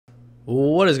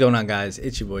What is going on, guys?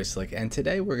 It's your boy Slick, and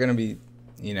today we're gonna be,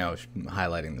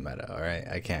 highlighting the meta. All right,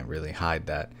 I can't really hide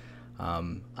that.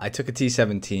 I took a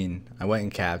T17, I went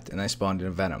and capped, and I spawned in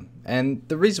a Venom. And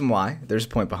the reason why, there's a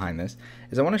point behind this,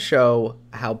 is I want to show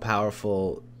how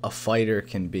powerful a fighter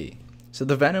can be. So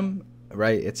the Venom,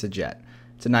 right? It's a jet.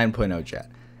 It's a 9.0 jet,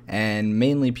 and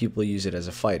mainly people use it as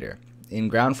a fighter. In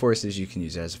ground forces, you can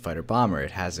use it as a fighter bomber.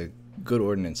 It has a good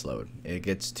ordnance load. It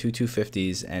gets two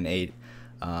 250s and 8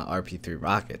 RP3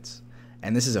 rockets,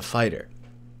 and this is a fighter.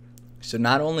 So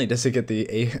not only does it get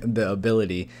the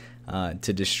ability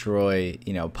to destroy,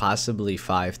 possibly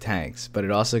 5 tanks, but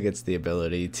it also gets the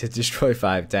ability to destroy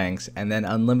 5 tanks and then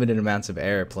unlimited amounts of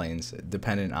airplanes,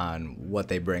 dependent on what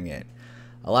they bring in.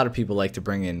 A lot of people like to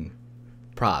bring in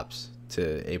props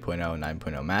to 8.0 and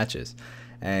 9.0 matches,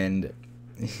 and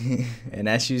an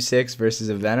SU6 versus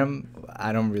a Venom,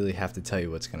 I don't really have to tell you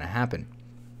what's going to happen.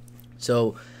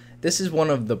 So this is one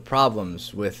of the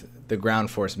problems with the ground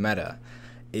force meta,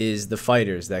 is the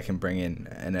fighters that can bring in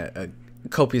a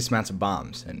copious amounts of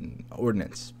bombs and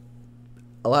ordnance.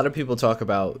 A lot of people talk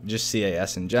about just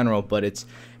CAS in general, but it's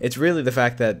really the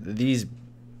fact that these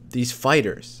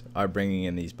fighters are bringing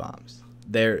in these bombs.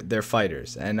 They're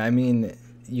fighters, and I mean,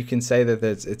 you can say that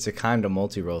it's a kind of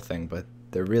multi-role thing, but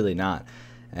they're really not.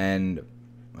 And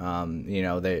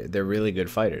they're really good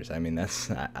fighters. I mean,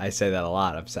 I say that a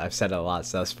lot. I've said it a lot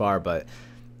thus far, but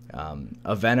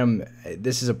a Venom,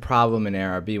 this is a problem in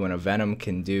ARB when a Venom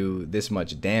can do this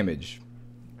much damage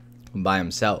by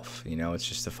himself. It's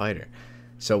just a fighter.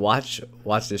 So watch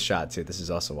this shot too. This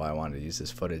is also why I wanted to use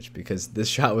this footage, because this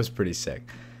shot was pretty sick.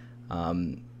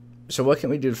 So what can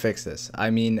we do to fix this?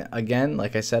 I mean, again,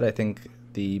 like I said, I think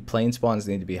the plane spawns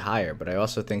need to be higher, but I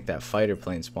also think that fighter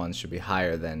plane spawns should be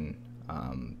higher than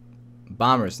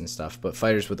bombers and stuff. But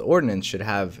fighters with ordnance should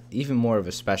have even more of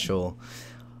a special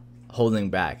holding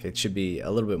back. It should be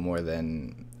a little bit more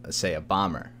than, say, a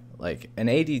bomber. Like an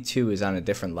AD2 is on a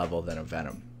different level than a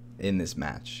Venom in this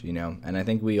match, and I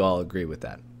think we all agree with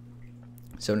that.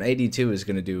 So an AD2 is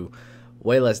going to do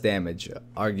way less damage,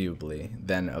 arguably,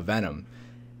 than a Venom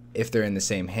if they're in the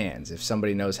same hands. If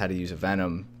somebody knows how to use a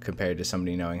Venom compared to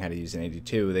somebody knowing how to use an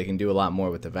AD2, they can do a lot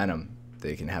more with the Venom.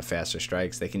 They can have faster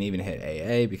strikes. They can even hit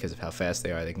AA because of how fast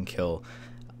they are. They can kill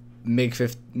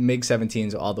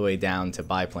MiG-17s all the way down to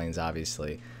biplanes,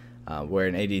 obviously, where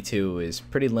an AD2 is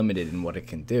pretty limited in what it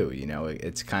can do.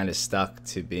 It's kind of stuck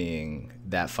to being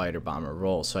that fighter-bomber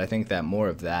role. So I think that more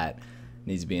of that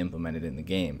needs to be implemented in the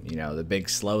game. The big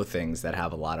slow things that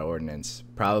have a lot of ordnance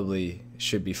probably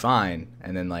should be fine,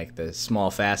 and then like the small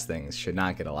fast things should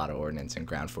not get a lot of ordnance in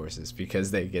ground forces,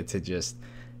 because they get to just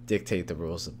dictate the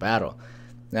rules of battle.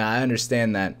 Now I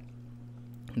understand that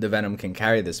the Venom can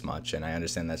carry this much, and I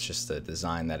understand that's just the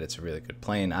design, that it's a really good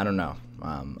plane. I don't know.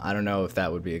 I don't know if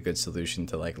that would be a good solution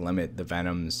to like limit the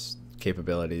Venom's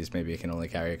capabilities. Maybe it can only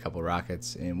carry a couple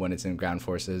rockets when it's in ground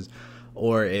forces,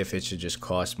 or if it should just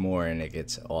cost more and it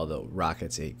gets all the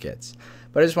rockets it gets.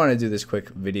 But I just wanted to do this quick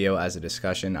video as a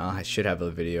discussion. I should have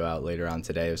a video out later on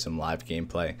today of some live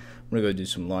gameplay. I'm gonna go do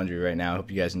some laundry right now. I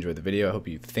hope you guys enjoyed the video. I hope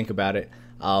you think about it.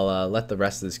 I'll let the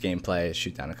rest of this gameplay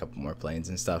shoot down a couple more planes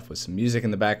and stuff with some music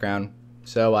in the background.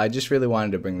 So I just really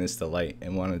wanted to bring this to light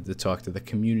and wanted to talk to the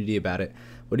community about it.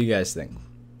 What do you guys think?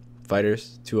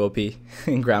 Fighters too OP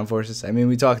in ground forces? I mean,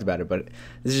 we talked about it, but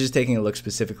this is just taking a look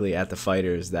specifically at the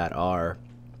fighters that are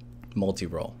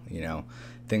multi-role,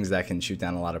 things that can shoot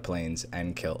down a lot of planes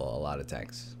and kill a lot of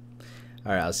tanks.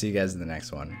 All right, I'll see you guys in the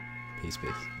next one. Peace.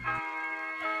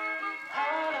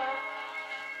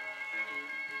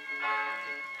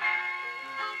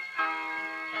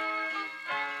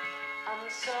 I'm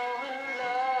so in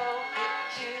love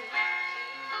with you.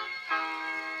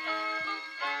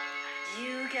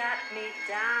 You got me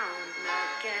down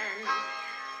again.